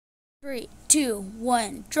Three, two,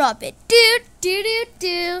 one, drop it. Do do do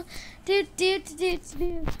do do do do do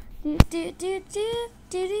do do do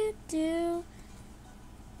do do do.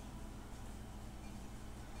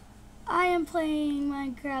 I am playing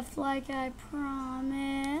Minecraft like I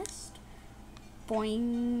promised.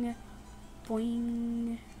 Boing,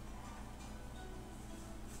 boing.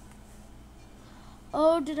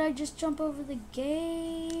 Oh, did I just jump over the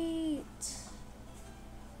gate?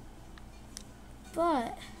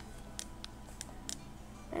 But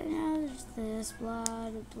right now there's this, blah, blah,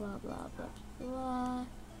 blah, blah, blah.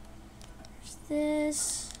 There's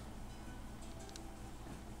this.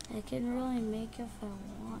 I can really make if I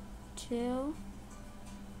want to,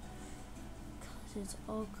 because it's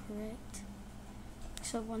all correct.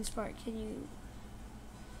 Except one part, can you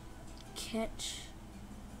catch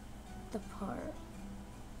the part?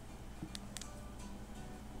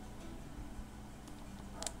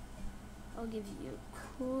 I'll give you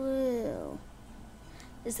a clue.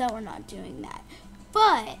 Is that we're not doing that.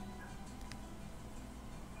 But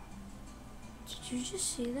did you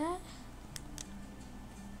just see that?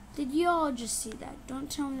 Did you all just see that? Don't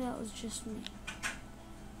tell me that was just me.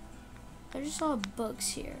 I just saw books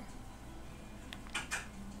here.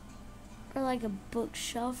 Or like a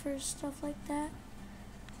bookshelf or stuff like that.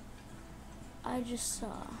 I just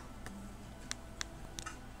saw.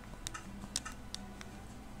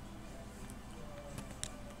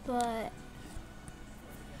 But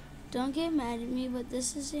don't get mad at me, but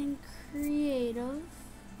this isn't creative.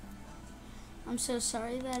 I'm so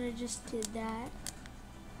sorry that I just did that.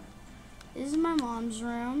 This is my mom's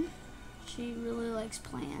room. She really likes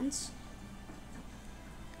plants.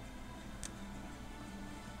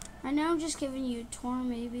 I know I'm just giving you a tour,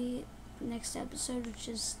 maybe next episode, which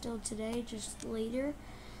is still today, just later.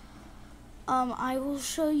 I will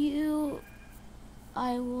show you.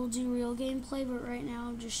 I will do real gameplay, but right now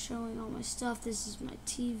I'm just showing all my stuff. This is my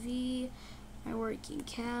TV, my working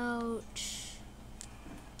couch,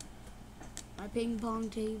 my ping pong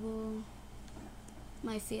table,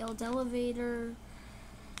 my failed elevator,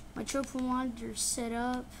 my triple monitor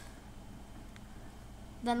setup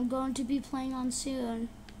that I'm going to be playing on soon.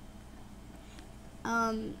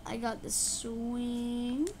 I got the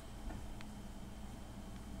swing.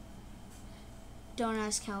 Don't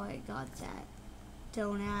ask how I got that.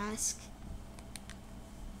 Don't ask.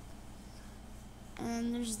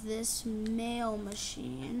 And there's this mail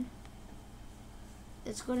machine.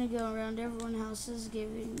 It's going to go around everyone's houses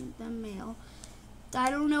giving them mail. I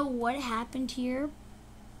don't know what happened here,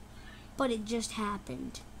 but it just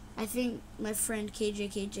happened. I think my friend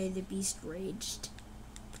KJ the Beast raged.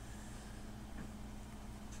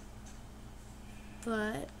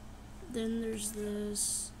 But then there's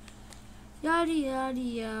this yada yada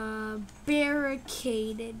yada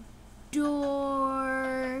barricaded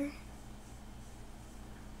door.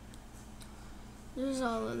 There's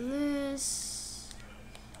all of this.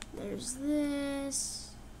 There's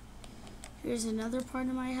this. Here's another part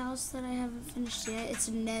of my house that I haven't finished yet. It's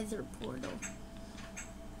a nether portal.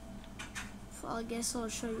 Well, I guess I'll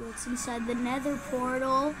show you what's inside the nether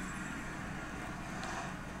portal.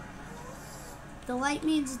 The light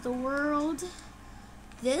means the world.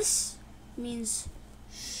 This means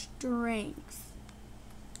strength.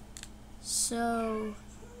 So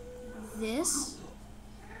this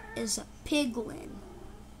is a piglin.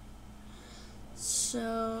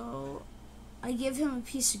 So I give him a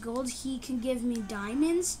piece of gold. He can give me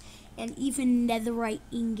diamonds and even netherite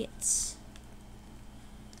ingots.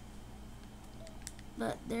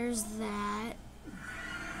 But there's that.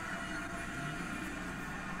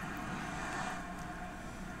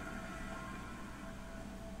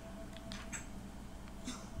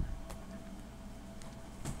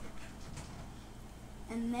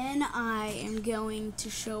 And then I am going to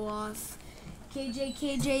show off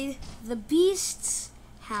KJ the Beast's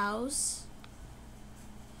house.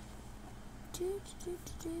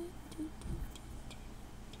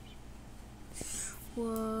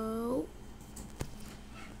 Whoa.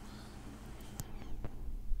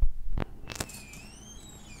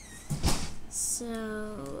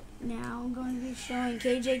 So now I'm going to be showing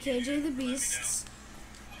KJ the Beast's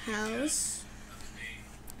house.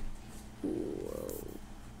 Whoa.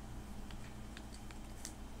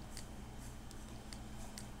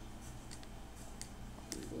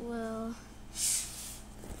 Well,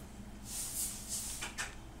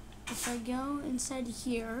 if I go inside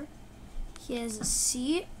here, he has a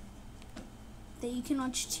seat that you can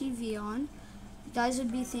watch TV on. You guys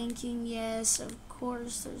would be thinking, yes, of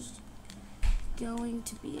course, there's going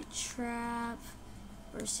to be a trap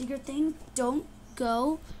or a secret thing. Don't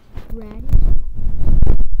go ready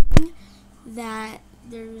that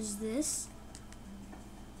there's this.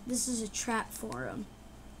 This is a trap for him.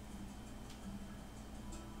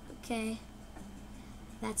 Okay,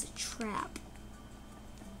 that's a trap.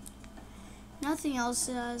 Nothing else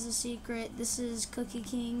is a secret. This is Cookie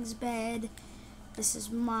King's bed. This is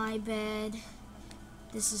my bed.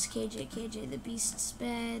 This is KJ the Beast's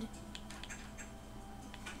bed.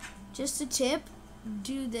 Just a tip,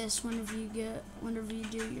 do this whenever you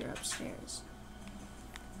do your upstairs.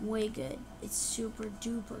 Way good. It's super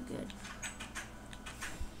duper good.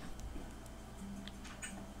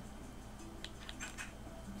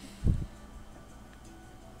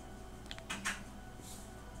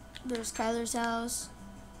 There's Kyler's house.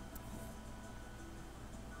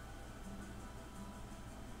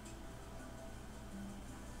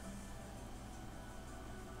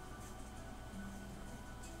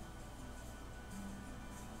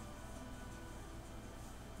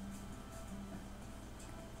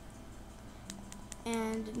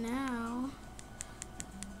 And now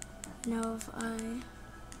if I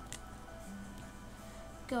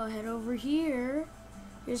go ahead over here,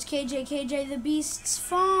 there's KJ the Beast's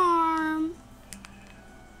farm,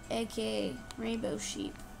 aka Rainbow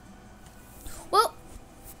Sheep. Well,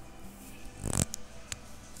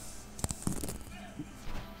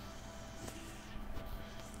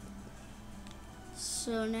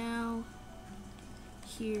 so now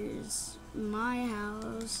here's my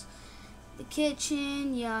house, the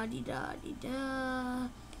kitchen, yada da da.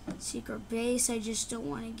 Secret base. I just don't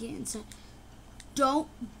want to get inside. Don't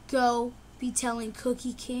go be telling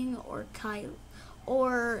Cookie King or Kyle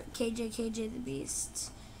or KJ the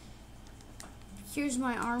Beast. Here's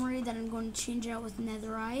my armory that I'm going to change out with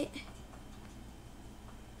netherite.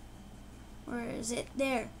 Where is it?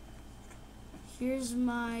 There. Here's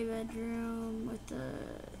my bedroom with the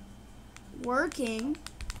working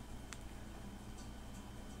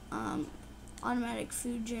automatic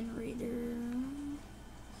food generator.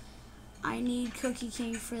 I need Cookie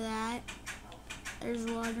King for that. There's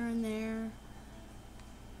water in there.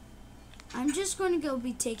 I'm just going to go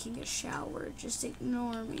be taking a shower. Just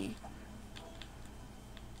ignore me.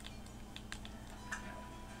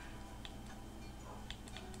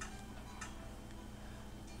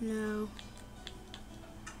 No.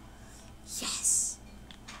 Yes.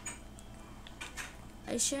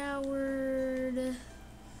 I showered.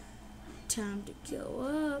 Time to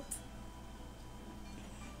go up.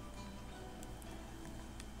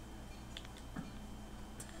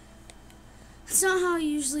 That's not how I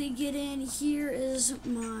usually get in. Here is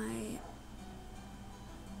my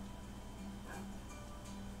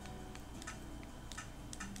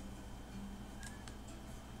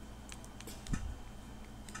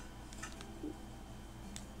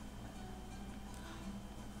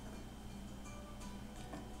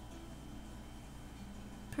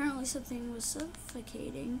apparently something was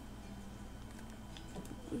suffocating.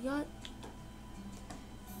 We got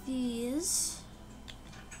these.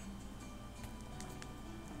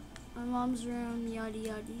 My mom's room, yada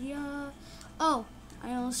yada yada. Oh,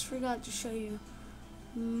 I almost forgot to show you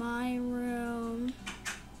my room.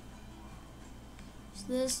 It's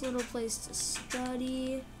this little place to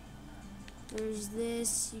study. There's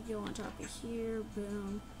this, you go on top of here,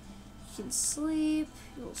 boom. You can sleep,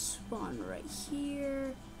 you'll spawn right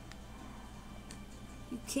here.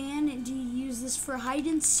 You can, and do you use this for hide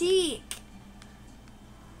and seek?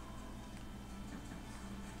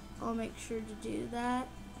 I'll make sure to do that.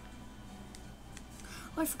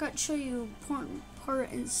 Oh, I forgot to show you an important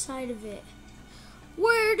part inside of it.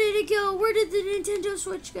 Where did it go? Where did the Nintendo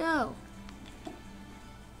Switch go?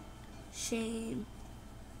 Shame.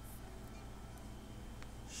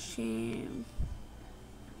 Shame.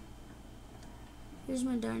 Here's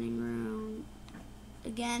my dining room.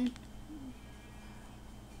 Again,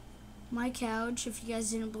 my couch. If you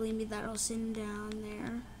guys didn't believe me, that'll sit down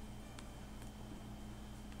there.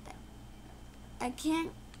 I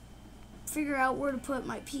can't figure out where to put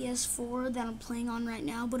my PS4 that I'm playing on right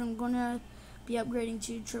now, but I'm gonna be upgrading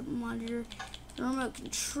to triple monitor, the remote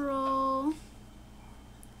control.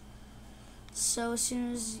 So as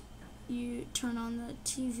soon as you turn on the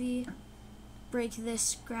TV, break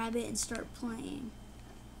this, grab it, and start playing.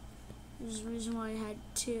 There's a reason why I had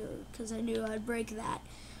two, because I knew I'd break that.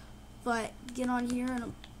 But get on here and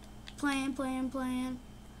I'm playing.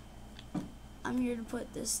 I'm here to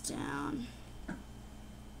put this down.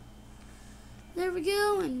 There we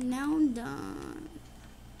go, and now I'm done.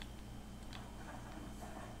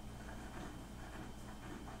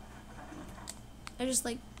 I just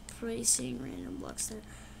like placing random blocks there.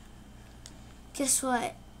 Guess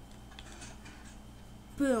what?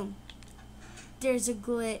 Boom. There's a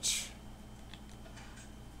glitch.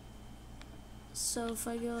 So if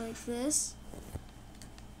I go like this,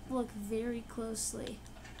 look very closely.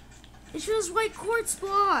 It shows white quartz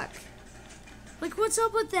block. Like, what's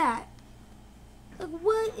up with that? Like,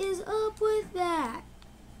 what is up with that?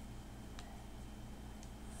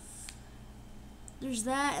 There's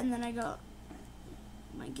that, and then I got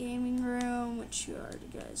my gaming room, which you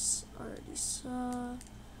guys already saw.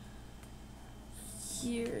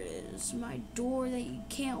 Here is my door that you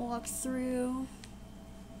can't walk through,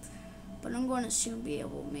 but I'm going to soon be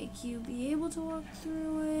able to make you be able to walk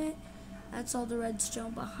through it. That's all the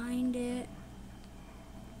redstone behind it.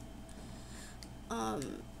 Oh,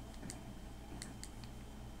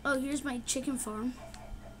 here's my chicken farm.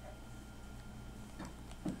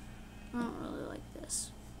 I don't really like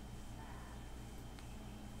this.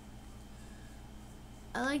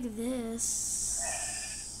 I like this.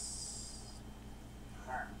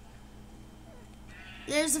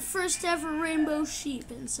 There's the first ever rainbow sheep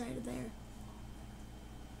inside of there.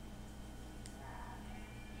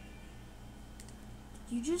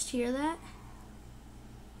 Did you just hear that?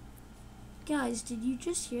 Guys, did you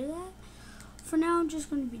just hear that? For now, I'm just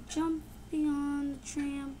going to be jumping on the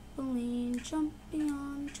trampoline, jumping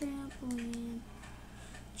on the trampoline,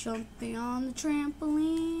 jumping on the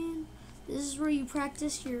trampoline. This is where you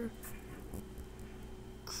practice your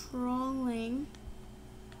crawling.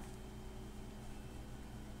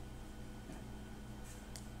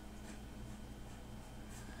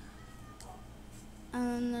 And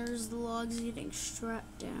then there's the logs getting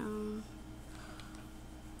strapped down.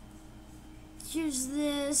 Here's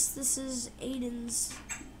this. This is Aiden's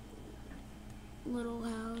little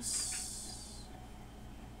house.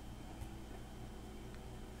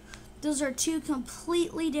 Those are two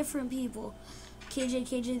completely different people.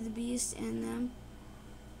 KJ the Beast and them.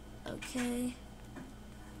 Okay.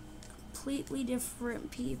 Completely different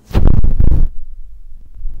people.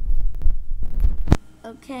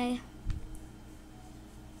 Okay.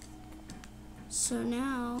 So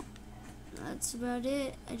now, that's about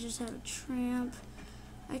it. I just have a tramp.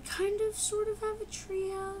 I kind of, sort of have a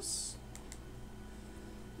treehouse.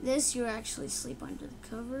 This, you actually sleep under the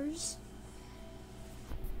covers.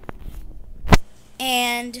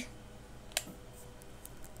 And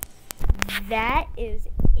that is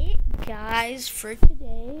it, guys, for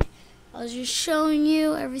today. I was just showing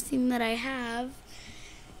you everything that I have.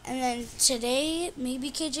 And then today, maybe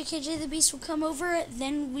KJ the Beast will come over.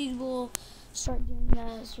 Then we will start doing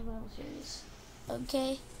the survival series.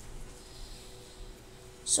 Okay?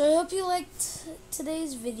 So I hope you liked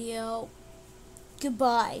today's video.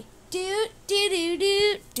 Goodbye. Oh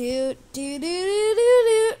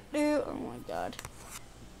my god.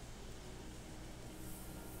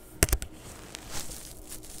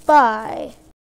 Bye.